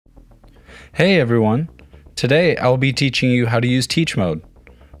Hey everyone! Today I will be teaching you how to use Teach Mode.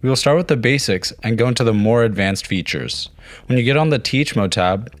 We will start with the basics and go into the more advanced features. When you get on the Teach Mode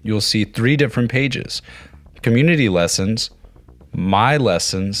tab, you will see 3 different pages: Community Lessons, My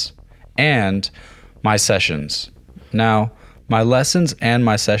Lessons, and My Sessions. Now, My Lessons and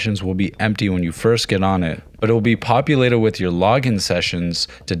My Sessions will be empty when you first get on it, but it will be populated with your login sessions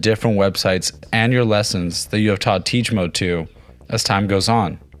to different websites and your lessons that you have taught Teach Mode to as time goes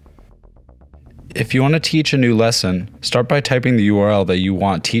on. If you want to teach a new lesson, start by typing the URL that you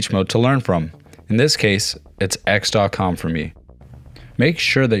want Teach Mode to learn from. In this case, it's x.com for me. Make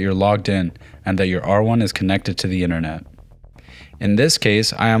sure that you're logged in and that your R1 is connected to the internet. In this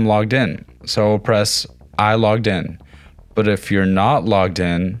case, I am logged in, so I'll press I logged in. But if you're not logged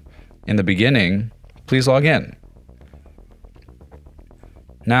in the beginning, please log in.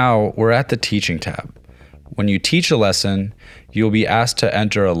 Now we're at the Teaching tab. When you teach a lesson, you'll be asked to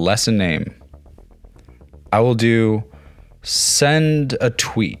enter a lesson name. I will do send a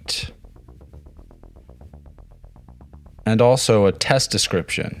tweet and also a test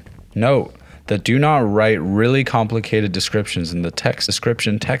description. Note that do not write really complicated descriptions in the text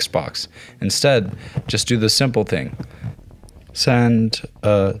description text box. Instead, just do the simple thing. Send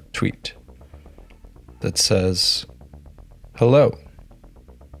a tweet that says, hello.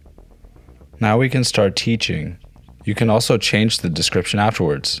 Now we can start teaching. You can also change the description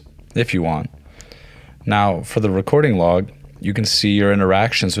afterwards if you want. Now, for the recording log, you can see your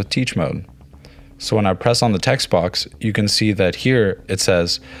interactions with Teach Mode. So when I press on the text box, you can see that here it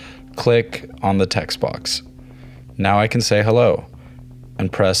says, click on the text box. Now I can say hello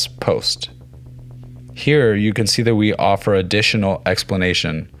and press post. Here you can see that we offer additional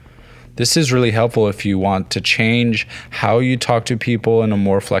explanation. This is really helpful if you want to change how you talk to people in a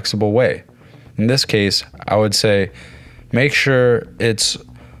more flexible way. In this case, I would say, make sure it's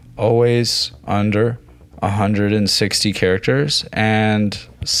always under 160 characters and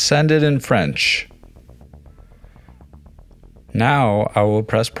send it in French. Now I will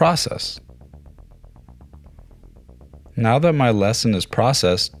press process. Now that my lesson is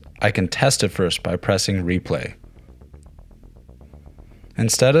processed, I can test it first by pressing replay.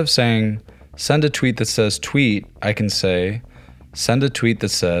 Instead of saying send a tweet that says tweet, I can say send a tweet that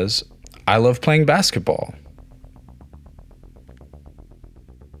says I love playing basketball.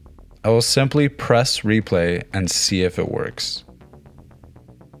 I will simply press replay and see if it works.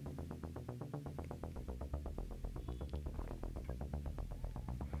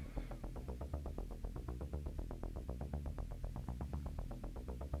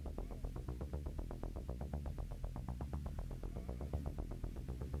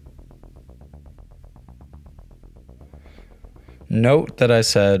 Note that I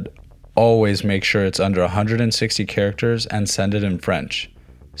said always make sure it's under 160 characters and send it in French.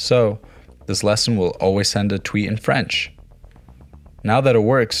 So, this lesson will always send a tweet in French. Now that it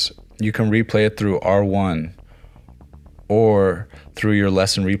works, you can replay it through R1 or through your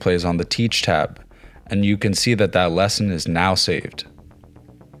lesson replays on the Teach tab, and you can see that that lesson is now saved.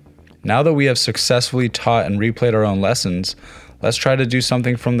 Now that we have successfully taught and replayed our own lessons, let's try to do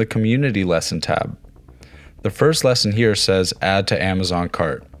something from the Community Lesson tab. The first lesson here says Add to Amazon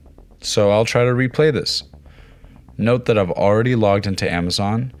Cart, so I'll try to replay this. Note that I've already logged into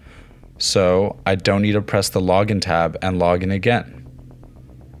Amazon, so I don't need to press the Login tab and log in again.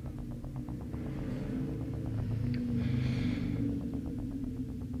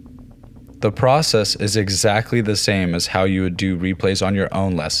 The process is exactly the same as how you would do replays on your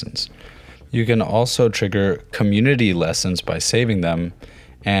own lessons. You can also trigger community lessons by saving them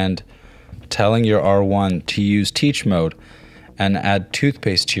and telling your R1 to use Teach Mode and add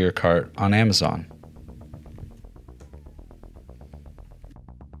toothpaste to your cart on Amazon.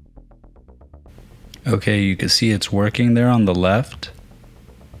 Okay, you can see it's working there on the left.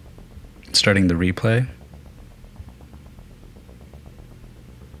 Starting the replay.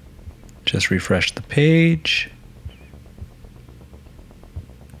 Just refresh the page.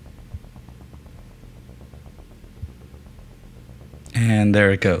 And there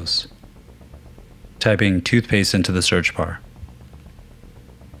it goes. Typing toothpaste into the search bar.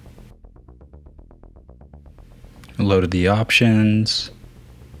 Loaded the options.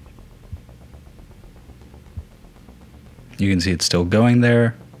 You can see it's still going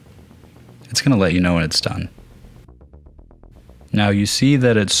there. It's going to let you know when it's done. Now you see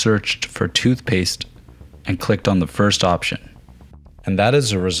that it searched for toothpaste and clicked on the first option. And that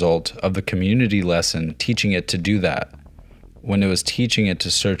is a result of the community lesson teaching it to do that, when it was teaching it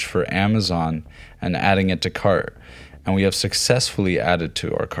to search for Amazon and adding it to cart, and we have successfully added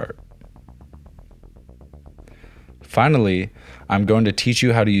to our cart. Finally, I'm going to teach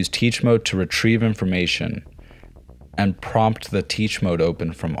you how to use teach mode to retrieve information and prompt the teach mode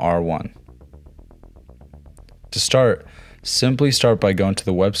open from R1. To start, simply start by going to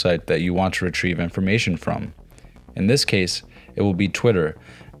the website that you want to retrieve information from. In this case, it will be Twitter,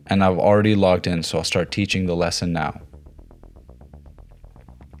 and I've already logged in, so I'll start teaching the lesson now.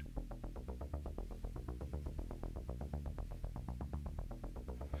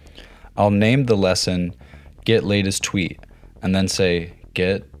 I'll name the lesson Get Latest Tweet, and then say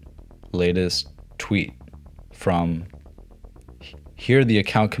Get Latest Tweet from. Here the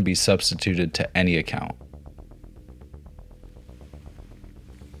account can be substituted to any account.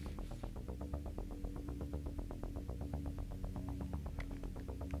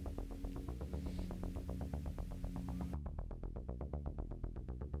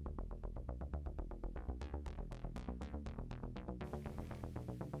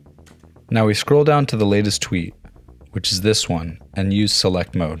 Now we scroll down to the latest tweet, which is this one, and use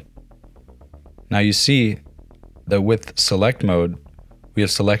select mode. Now you see that with select mode, we have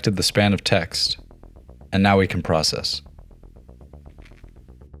selected the span of text, and now we can process.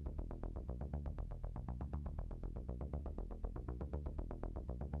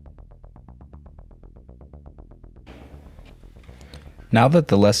 Now that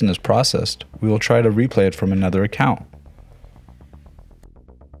the lesson is processed, we will try to replay it from another account.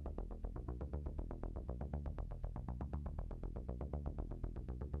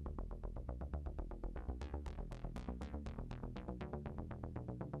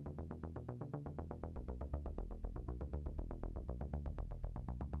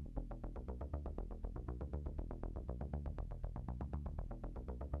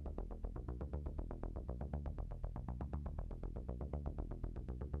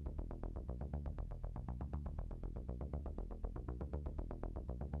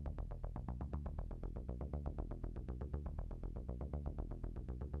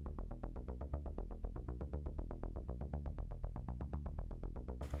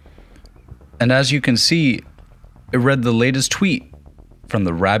 And as you can see, it read the latest tweet from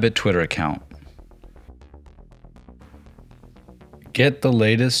the Rabbit Twitter account. Get the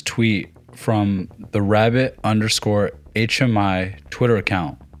latest tweet from the Rabbit_HMI Twitter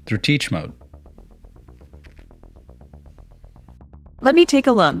account through teach mode. Let me take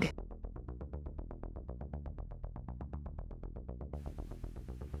a look.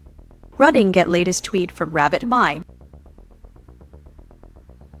 Running Get Latest Tweet from Rabbit My.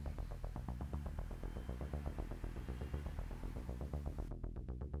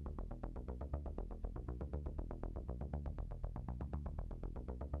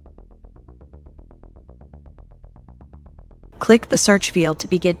 Click the search field to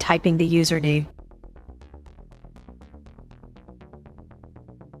begin typing the username.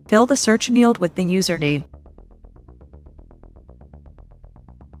 Fill the search field with the username.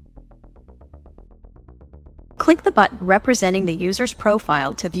 Click the button representing the user's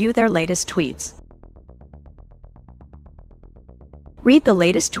profile to view their latest tweets. Read the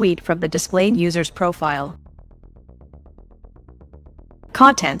latest tweet from the displayed user's profile.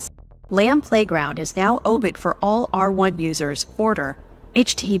 Contents. Lamb Playground is now open for all R1 users. Order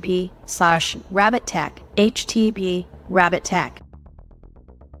http://rabbittech http://rabbittech.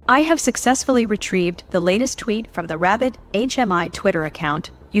 I have successfully retrieved the latest tweet from the Rabbit HMI Twitter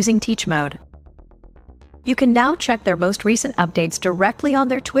account using teach mode. You can now check their most recent updates directly on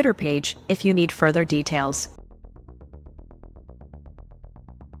their Twitter page if you need further details.